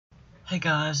Hey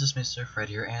guys, it's Mr. Fred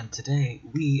here, and today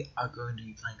we are going to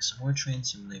be playing some more Train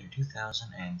Simulator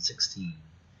 2016.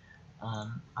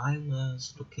 I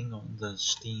was looking on the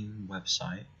Steam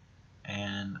website,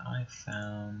 and I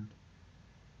found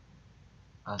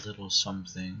a little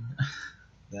something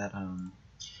that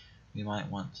we might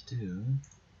want to do.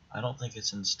 I don't think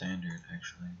it's in standard,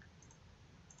 actually.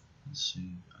 Let's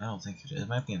see. I don't think it is. It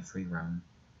might be in free roam.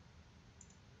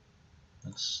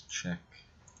 Let's check.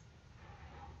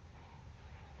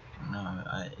 No,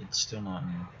 it's still not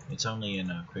in. It's only in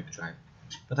a quick drive,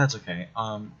 but that's okay.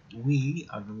 We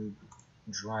are going to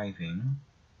be driving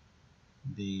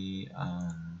the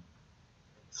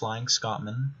flying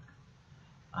Scotmon.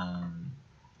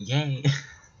 Yay!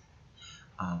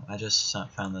 I just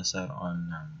found this out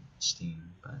on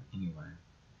Steam, but anyway,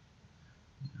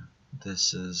 yeah,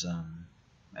 this is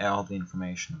all the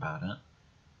information about it.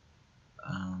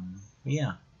 But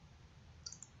yeah,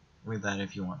 read that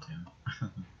if you want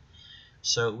to.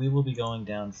 So we will be going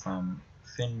down from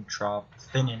Finnentrop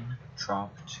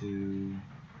to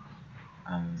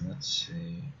let's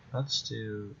see, let's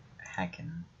do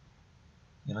Hagen.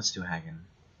 Yeah, let's do Hagen.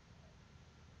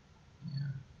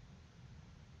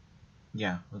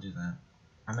 Yeah, we'll do that.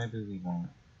 Or maybe we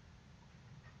won't.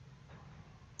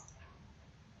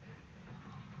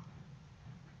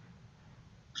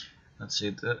 Let's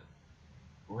see,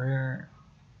 where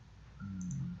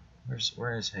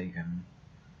is Hagen?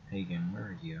 Hagen, where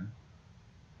are you?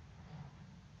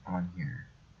 On here.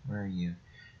 Where are you?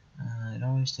 It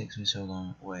always takes me so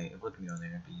long. Wait, it would be on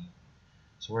there.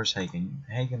 So where's Hagen?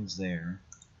 Hagen's there.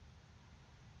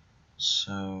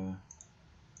 So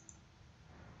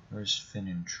where's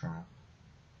Finnentrop?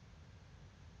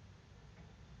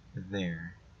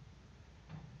 There.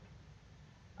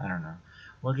 I don't know.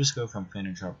 We'll just go from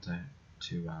Finnentrop to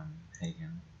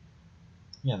Hagen.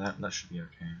 Yeah, that should be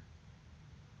okay.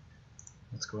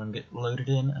 Let's go and get loaded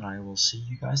in, and I will see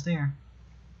you guys there.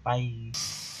 Bye.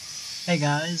 Hey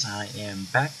guys, I am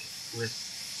back with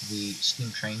the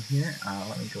Steam Train here.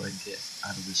 Let me go ahead and get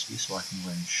out of this view so I can go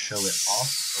ahead and show it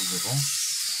off a little.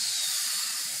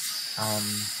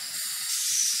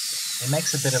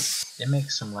 It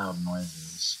makes some loud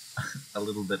noises. A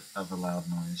little bit of a loud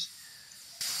noise.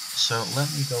 So let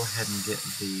me go ahead and get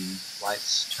the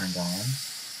lights turned on.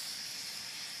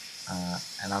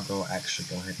 And I'll actually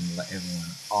go ahead and let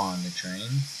everyone on the train.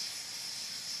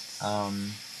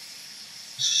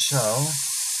 So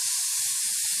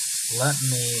let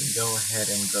me go ahead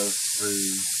and go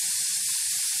through.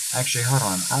 Actually, hold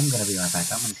on. I'm gonna be right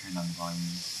back. I'm gonna turn on the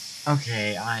volume.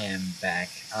 Okay, I am back.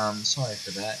 Sorry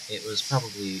for that. It was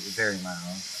probably very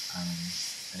loud.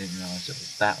 I didn't realize it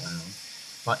was that loud.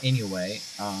 But anyway,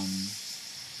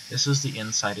 this is the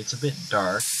inside. It's a bit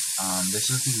dark. This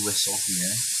is the whistle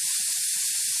here.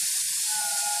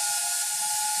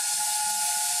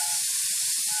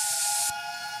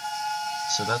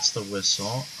 So that's the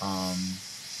whistle.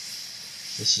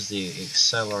 This is the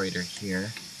accelerator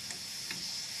here.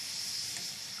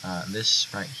 This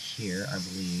right here, I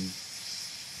believe,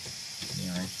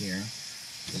 yeah, right here,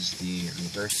 is the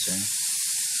reverser.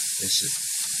 This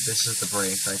is the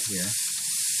brake right here.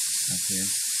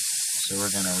 So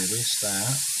we're gonna release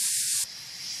that,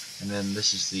 and then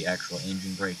this is the actual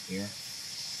engine brake here,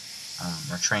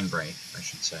 or train brake, I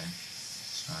should say.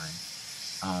 Sorry.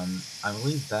 I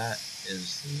believe that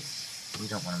is the. We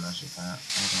don't want to mess with that.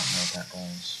 I don't know what that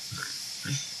does.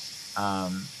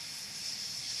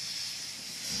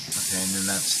 Okay, and then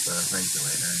that's the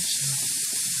regulator.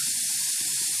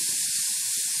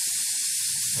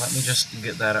 So let me just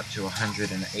get that up to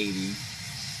 180.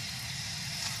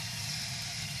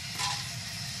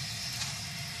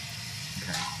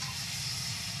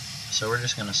 So we're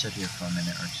just gonna sit here for a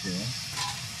minute or two.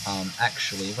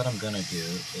 Actually, what I'm gonna do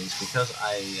is, because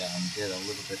I did a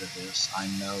little bit of this, I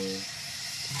know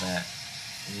that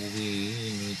we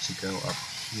need to go up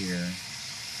here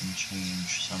and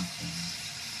change something.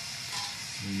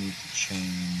 We need to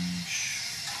change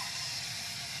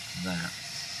that,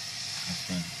 I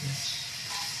think, yes.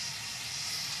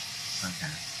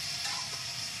 Okay.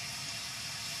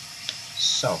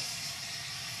 So.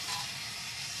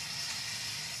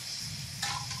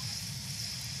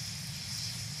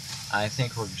 I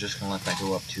think we're just going to let that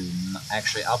go up to,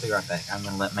 actually, I'll be right back. I'm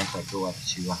going to make that go up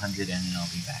to 100 and then I'll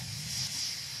be back.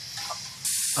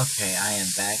 Okay, I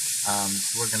am back.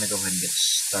 We're going to go ahead and get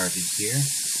started here.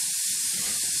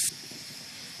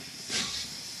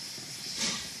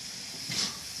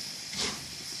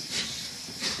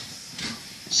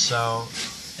 So,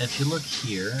 if you look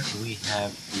here, we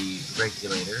have the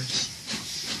regulators.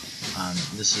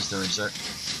 This is the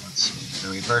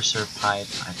reverser pipe,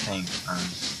 I think, or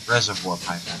reservoir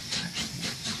pipe actually.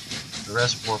 The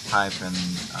reservoir pipe and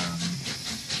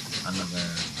another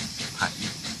pipe,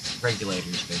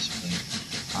 regulators basically.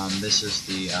 This is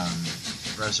the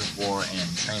reservoir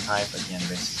and train pipe, again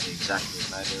basically exactly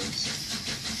what that is.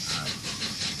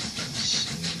 Let's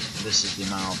see. This is the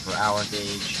mile per hour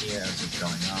gauge here as it's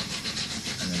going up,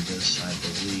 and then this I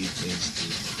believe is the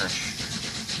pressure.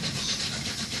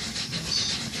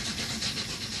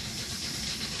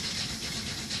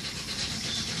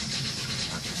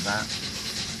 That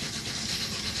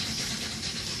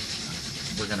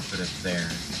we're gonna put it there.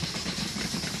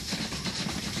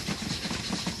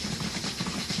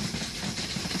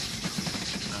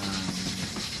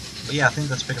 But yeah, I think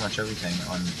that's pretty much everything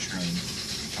on the train.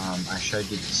 I showed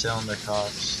you the cylinder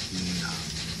cocks, the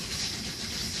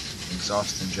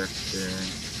exhaust injector,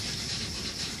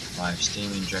 live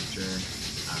steam injector,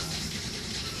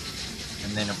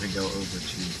 and then if we go over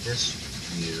to this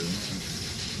view over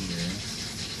here,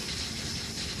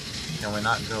 can we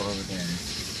not go over there?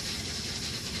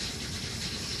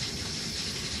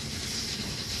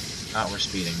 Ah, we're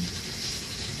speeding.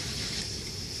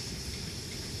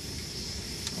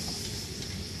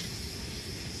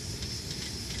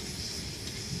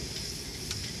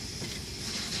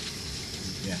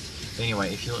 Yeah.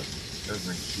 Anyway, if you look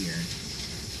over here,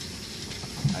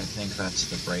 I think that's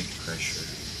the brake pressure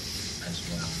as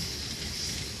well.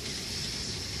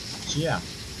 So yeah.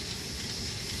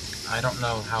 I don't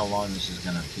know how long this is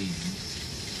gonna be,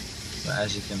 but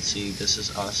as you can see, this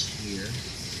is us here,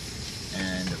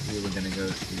 and we were gonna go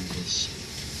through this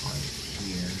part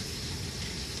here,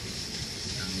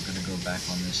 and we're gonna go back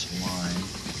on this line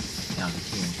down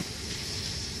here.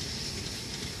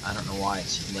 I don't know why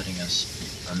it's letting us,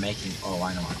 or making, oh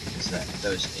I know why, because that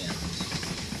those ends,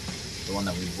 the one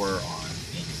that we were on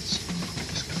ends, and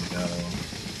we're just gonna go,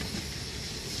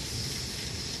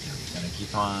 we're gonna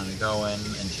keep on going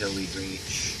until we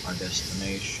reach our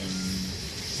destination,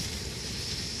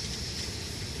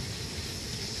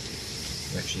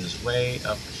 which is way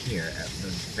up here at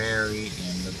the very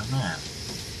end of the map.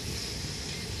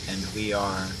 And we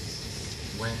are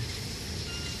where?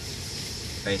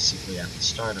 Basically at the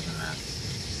start of the map.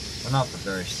 Well, not the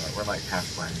very start, we're like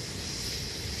halfway.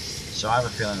 So I have a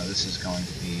feeling that this is going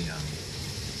to be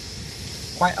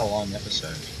quite a long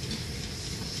episode.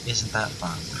 Isn't that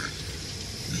fun?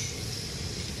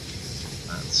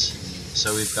 Let's see.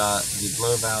 So we've got the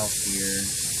blow valve here,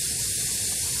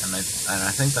 and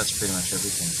I think that's pretty much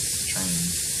everything for the train.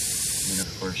 And then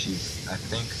of course I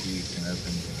think we can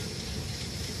open the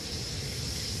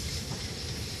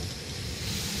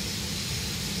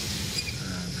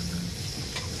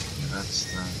that's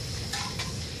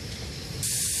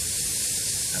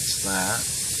that.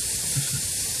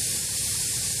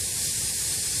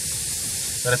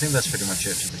 But I think that's pretty much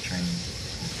it for the train.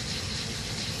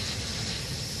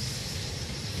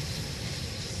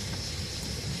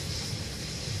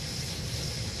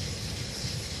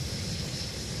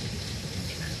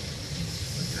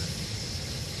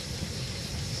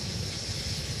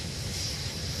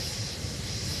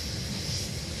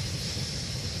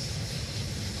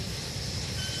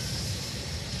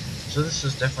 So this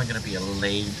is definitely going to be a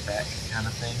laid-back kind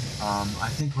of thing. I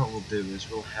think what we'll do is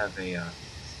we'll have a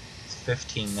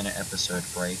 15-minute episode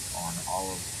break on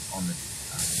on the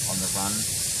run.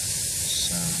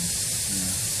 So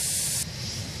yeah.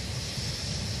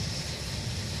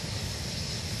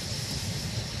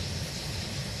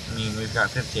 I mean, we've got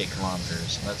 58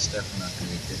 kilometers. So that's definitely not going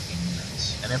to be 15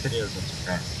 minutes. And if it is, that's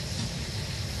okay.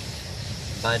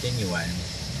 But anyway,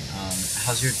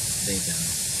 how's your day been?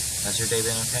 Has your day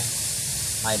been okay?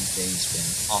 My day's been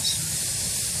awesome.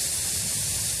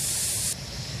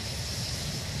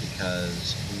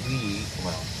 Because we,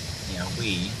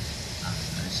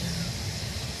 as in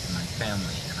my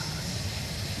family and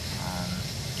I,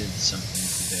 did something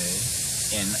today.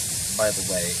 And by the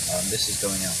way, this is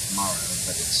going out tomorrow,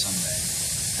 but it's Sunday.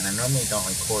 And I normally don't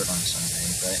record on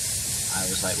Sunday, but I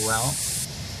was like, well,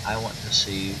 I want to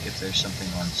see if there's something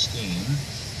on Steam,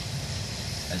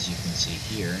 as you can see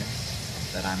here,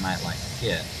 that I might like to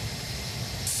get.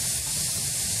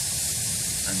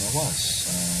 And there was,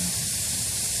 so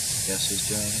guess who's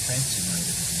doing a train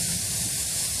simulator video?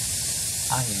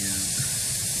 I am.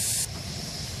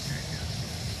 There we go.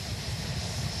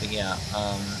 But yeah,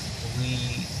 we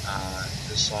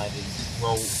decided,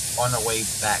 well, on our way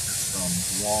back from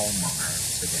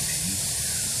Walmart today,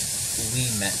 we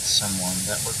met someone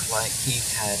that looked like he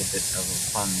had a bit of a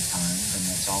fun time, and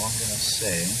that's all I'm gonna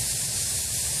say.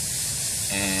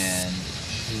 And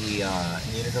he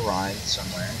needed a ride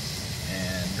somewhere,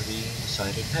 and we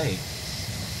decided, hey,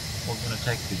 we're gonna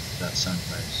take you to that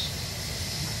someplace.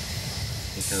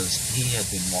 because he had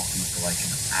been walking for like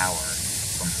an hour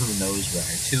from who knows where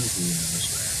to who knows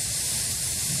where.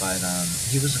 But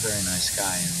he was a very nice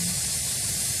guy, and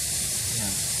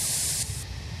yeah,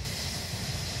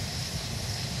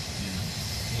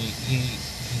 he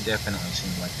definitely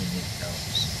seemed like he needed help.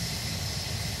 So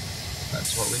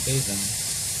that's what we gave him,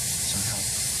 some help.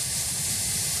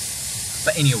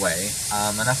 But anyway,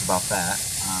 enough about that.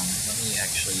 Let me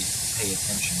actually pay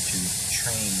attention to the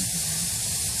train here.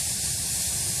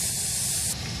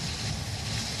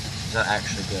 Is that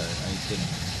actually good? Are you kidding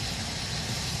me?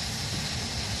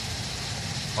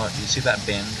 Oh, do you see that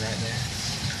bend right there?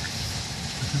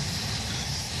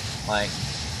 Like,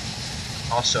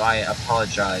 also I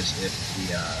apologize if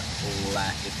the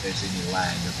if there's any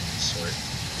lag of any sort.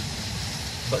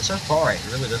 But so far it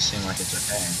really does seem like it's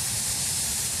okay.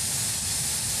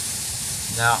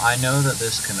 Now I know that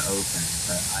this can open,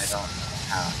 but I don't know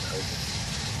how to open it.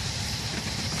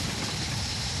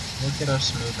 Look at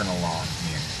us moving along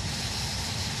here.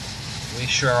 We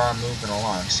sure are moving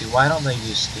along. See, why don't they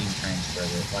use steam trains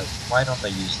further? Like, why don't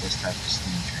they use this type of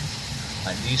steam train?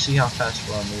 Like, do you see how fast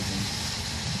we're moving?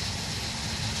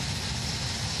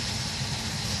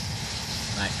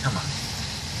 Like, come on.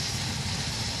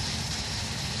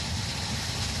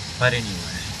 But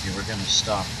anyway, we're gonna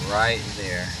stop right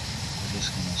there. We're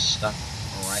just gonna stop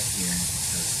right here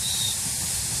because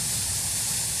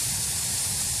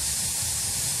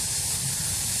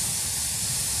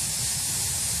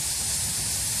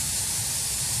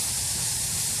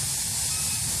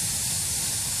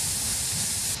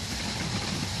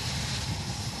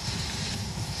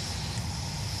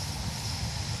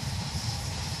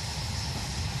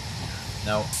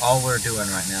now all we're doing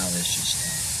right now is just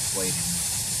waiting.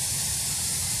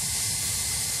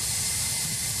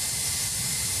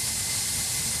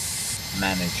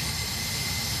 Managing.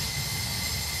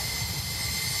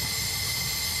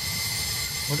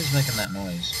 What is making that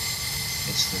noise?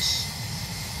 It's this.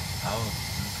 Oh,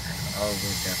 okay. Oh,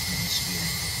 we're definitely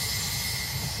speeding.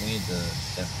 We need to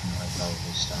definitely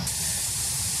probably stop here.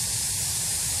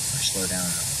 Or slow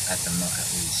down at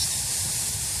least.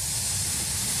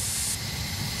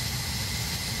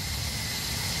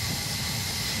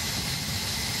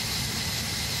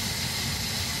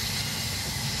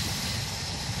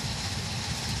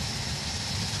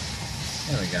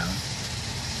 There we go.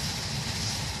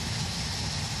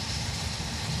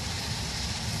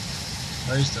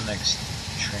 Where's the next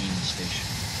train station?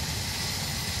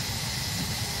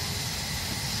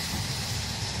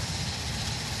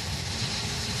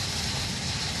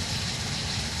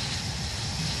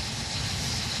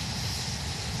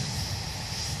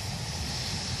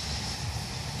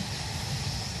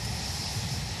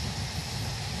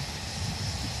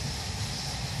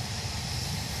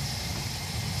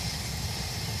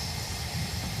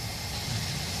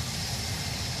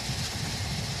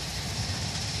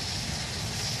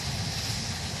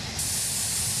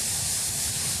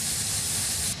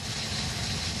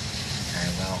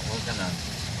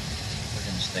 We're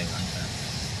gonna stay like that.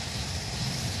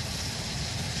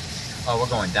 Oh, we're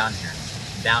going down here,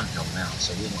 downhill now,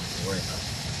 so we don't have to worry about it.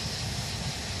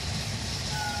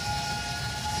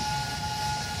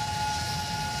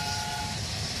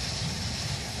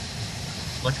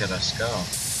 Look at us go.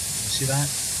 You see that?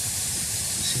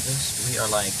 You see this? We are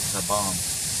like the bomb.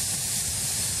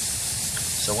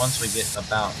 So once we get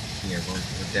about here, we're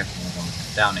definitely going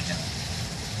down a hill.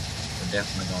 We're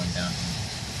definitely going downhill,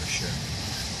 for sure.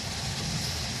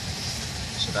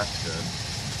 So that's good.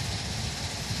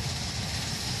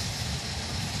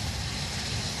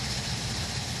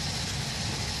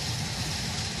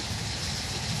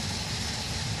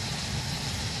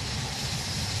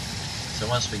 So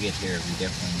once we get here, we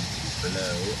definitely need to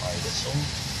blow our whistle.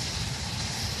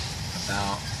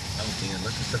 About, oh dear,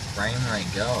 look at the frame rate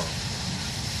go.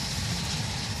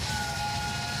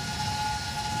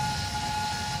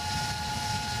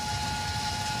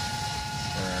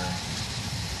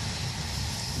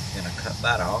 We're gonna cut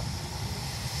that off.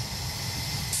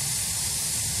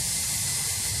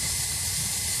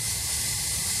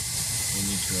 We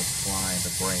need to apply the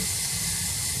brake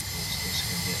because this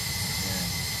can get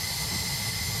very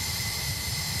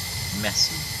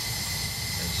messy,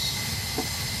 as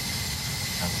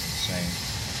I would say.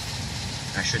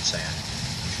 I should say.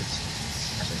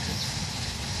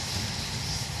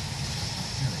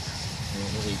 There we go.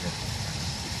 We'll leave it.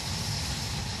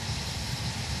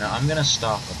 Now I'm gonna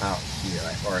stop about here,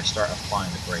 or start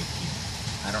applying the brake here.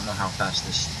 I don't know how fast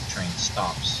this train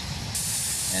stops,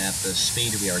 and at the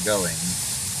speed we are going, it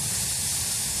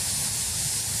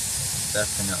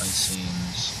definitely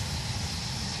seems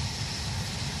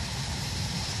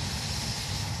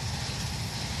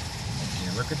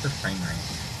look at the frame rate.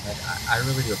 Like, I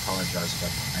really do apologize about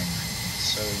the frame rate. It's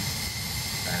so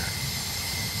bad.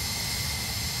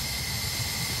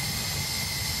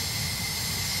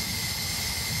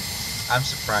 I'm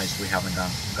surprised we haven't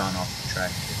gone off the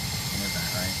track yet. You know that,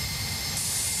 right?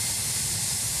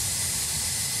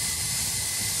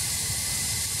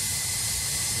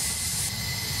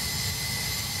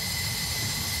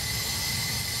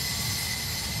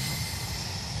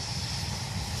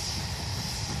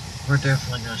 We're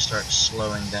definitely going to start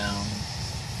slowing down.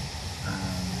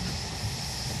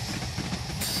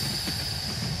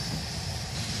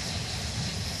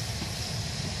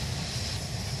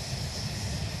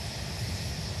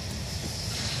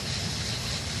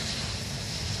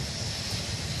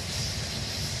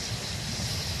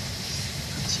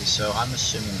 Let's see, so I'm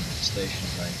assuming the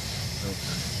station's like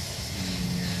over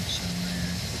here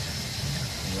somewhere.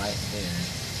 Yeah, right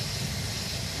there.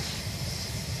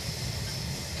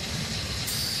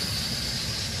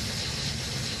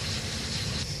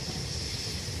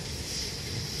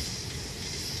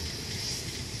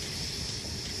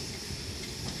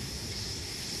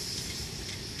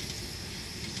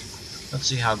 Let's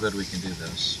see how good we can do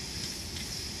this.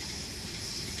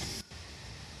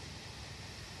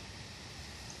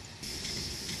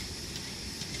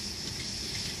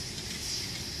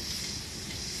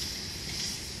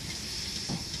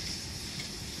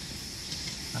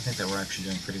 I think that we're actually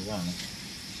doing pretty well.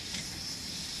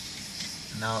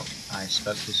 No, I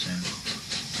spoke too soon.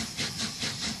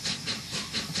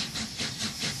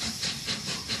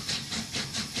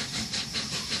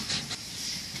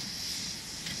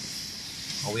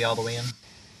 Are we all the way in?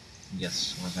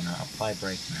 Yes, we're gonna apply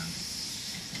brake now.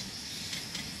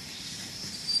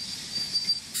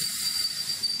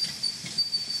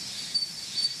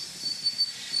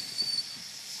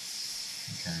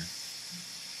 Okay.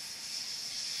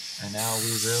 And now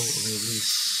we will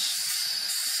release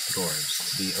the doors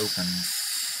to be open.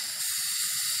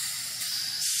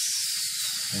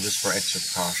 And just for extra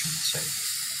precaution's sake,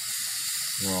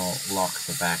 we'll lock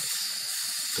the back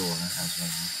door as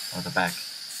well, or the back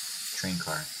train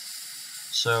car.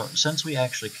 So, since we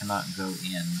actually cannot go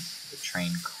in the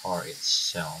train car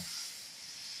itself,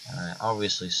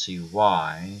 obviously see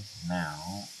why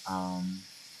now.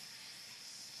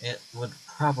 It would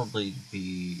probably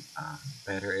be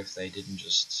better if they didn't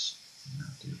just,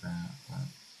 do that. But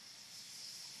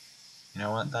you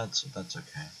know what? That's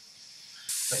okay.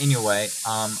 But anyway,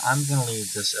 I'm gonna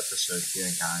leave this episode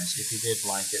here, guys. If you did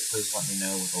like it, please let me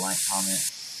know with a like, comment,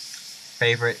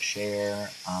 favorite, share,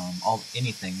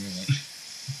 anything really.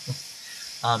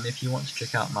 If you want to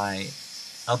check out my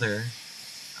other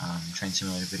train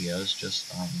simulator videos,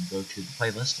 just go to the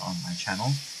playlist on my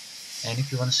channel. And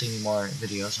if you want to see more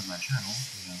videos on my channel,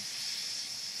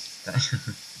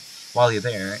 while you're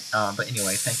there. But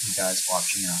anyway, thank you guys for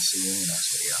watching, and I'll see you in the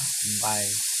next video.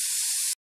 Bye.